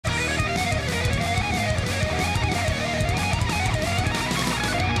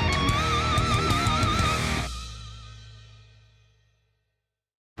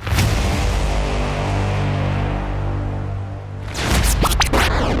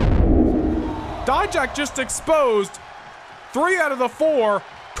Dijak just exposed 3 out of the 4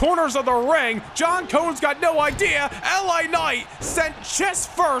 corners of the ring. John Cone's got no idea. LA Knight sent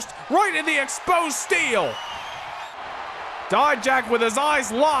chest first right in the exposed steel. Dijak with his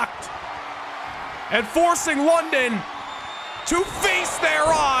eyes locked and forcing London to feast their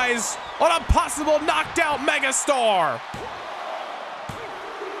eyes on a possible knocked out megastar.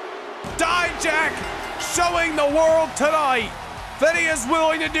 Dijak showing the world tonight that he is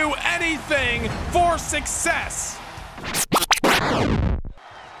willing to do anything for success.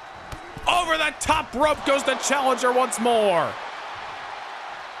 Over the top rope goes the challenger once more.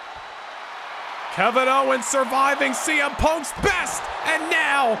 Kevin Owens surviving CM Punk's best and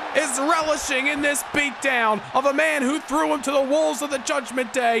now is relishing in this beatdown of a man who threw him to the wolves of the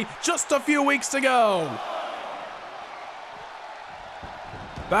Judgment Day just a few weeks ago.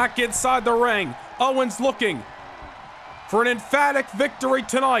 Back inside the ring, Owens looking for an emphatic victory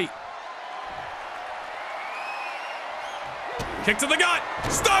tonight. Kick to the gut,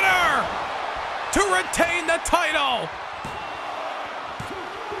 stunner to retain the title.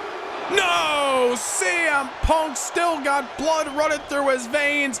 No, CM Punk still got blood running through his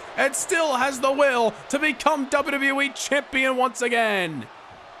veins and still has the will to become WWE Champion once again.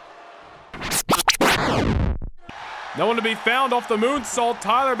 No one to be found off the moonsault.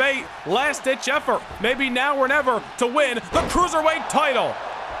 Tyler Bate, last-ditch effort, maybe now or never, to win the Cruiserweight title.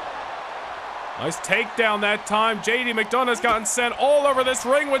 Nice takedown that time. JD McDonough's gotten sent all over this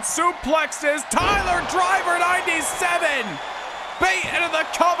ring with suplexes. Tyler Driver 97. Bate into the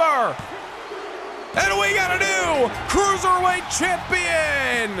cover. And we got a new Cruiserweight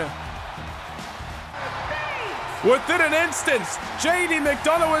Champion. Within an instant, JD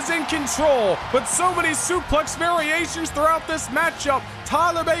McDonough is in control, but so many suplex variations throughout this matchup.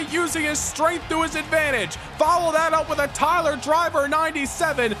 Tyler Bate using his strength to his advantage. Follow that up with a Tyler Driver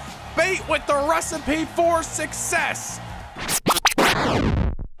 97. Bate with the recipe for success.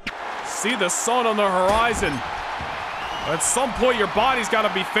 See the sun on the horizon. At some point, your body's got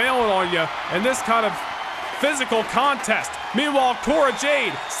to be failing on you in this kind of physical contest. Meanwhile, Cora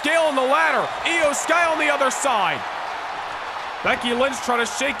Jade scaling the ladder. Io Sky on the other side. Becky Lynch trying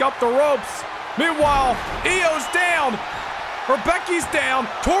to shake up the ropes. Meanwhile, Io's down. Or Becky's down.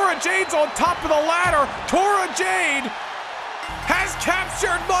 Cora Jade's on top of the ladder. Cora Jade has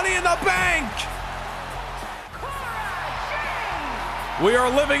captured Money in the Bank. We are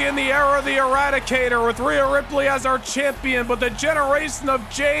living in the era of the Eradicator with Rhea Ripley as our champion, but the generation of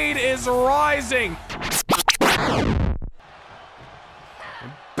Jade is rising.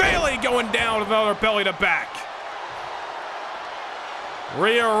 Bayley going down with another belly to back.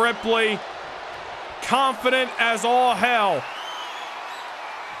 Rhea Ripley, confident as all hell.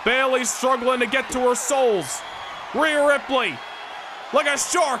 Bayley struggling to get to her souls. Rhea Ripley, like a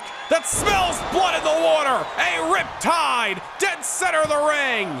shark that smells blood in the water. A riptide, dead center of the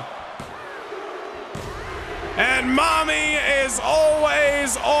ring. And Mommy is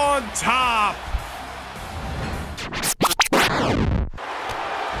always on top.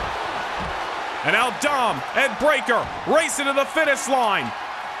 And now Dom and Breaker racing to the finish line.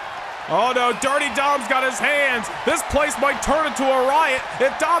 Oh no, Dirty Dom's got his hands. This place might turn into a riot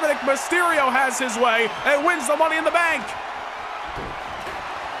if Dominic Mysterio has his way and wins the Money in the Bank.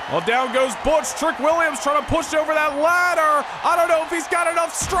 Well, down goes Butch. Trick Williams trying to push over that ladder. I don't know if he's got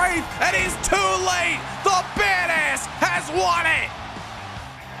enough strength, and he's too late. The Badass has won it.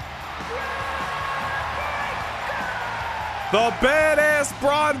 The Badass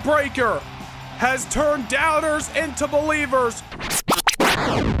Braun Breaker has turned doubters into believers.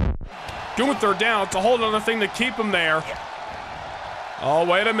 Gunther down. It's a whole other thing to keep him there. Oh,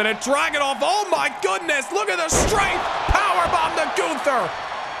 wait a minute. Dragunov. Oh, my goodness. Look at the strength. Powerbomb to Gunther.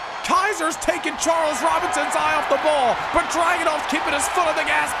 Kaiser's taking Charles Robinson's eye off the ball, but Dragunov's keeping his foot on the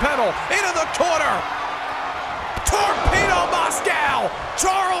gas pedal. Into the corner. Torpedo Moscow.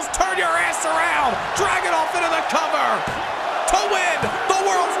 Charles, turn your ass around. Dragunov into the cover to win the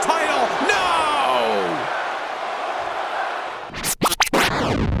world's title. No!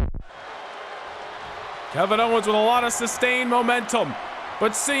 Kevin Owens with a lot of sustained momentum,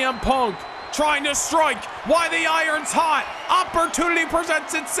 but CM Punk trying to strike. Why the iron's hot? Opportunity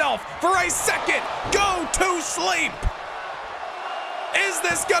presents itself for a second. Go to sleep. Is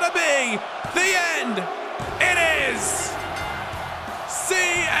this gonna be the end? It is.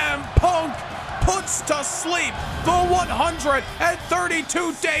 CM Punk puts to sleep the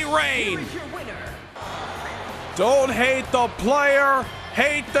 132-day reign. Don't hate the player,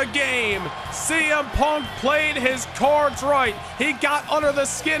 hate the game. CM Punk played his cards right. He got under the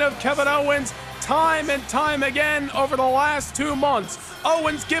skin of Kevin Owens, time and time again over the last 2 months.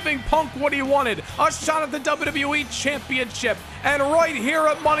 Owens giving Punk what he wanted, a shot at the WWE Championship, and right here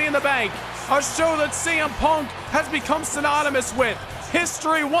at Money in the Bank, a show that CM Punk has become synonymous with.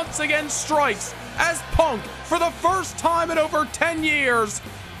 History once again strikes as Punk, for the first time in over 10 years,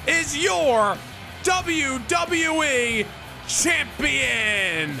 is your WWE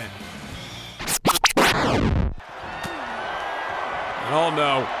Champion! Oh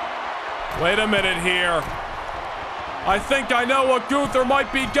no. Wait a minute here. I think I know what Gunther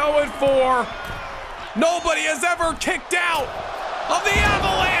might be going for. Nobody has ever kicked out of the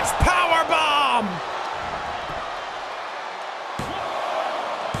Avalanche Powerbomb!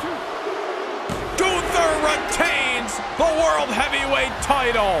 Gunther retains the World Heavyweight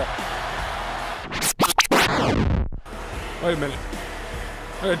title. Wait a minute.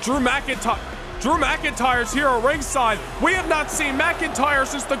 Drew McIntyre's here at ringside. We have not seen McIntyre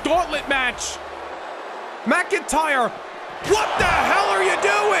since the Gauntlet match. McIntyre, what the hell are you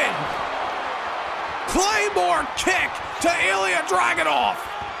doing? Claymore kick to Ilja Dragunov.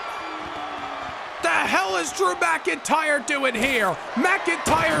 The hell is Drew McIntyre doing here?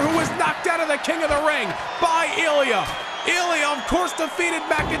 McIntyre, who was knocked out of the King of the Ring by Ilja. Ilja, of course, defeated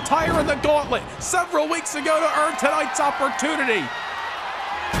McIntyre in the Gauntlet several weeks ago to earn tonight's opportunity.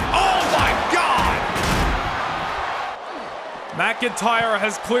 Oh my God! McIntyre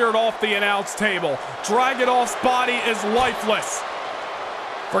has cleared off the announce table. Dragunov's body is lifeless.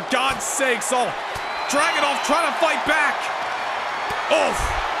 For God's sakes, oh, Dragunov trying to fight back. Oof.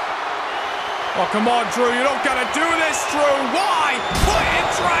 Oh, come on, Drew, you don't gotta do this, Drew. Why? Putting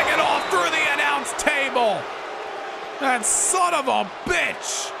Dragunov through the announce table. That son of a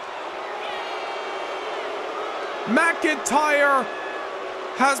bitch. McIntyre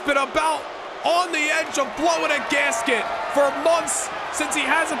has been about on the edge of blowing a gasket for months since he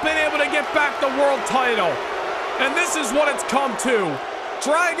hasn't been able to get back the world title. And this is what it's come to.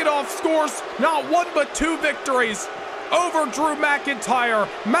 Dragunov scores not 1 but 2 victories over Drew McIntyre.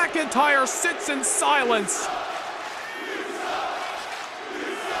 McIntyre sits in silence.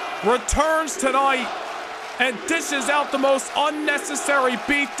 Returns tonight and dishes out the most unnecessary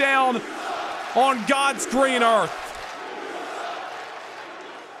beatdown on God's green earth.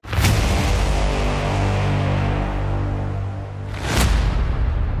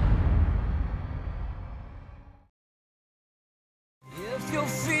 If you're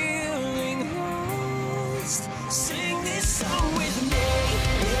feeling lost, sing this song.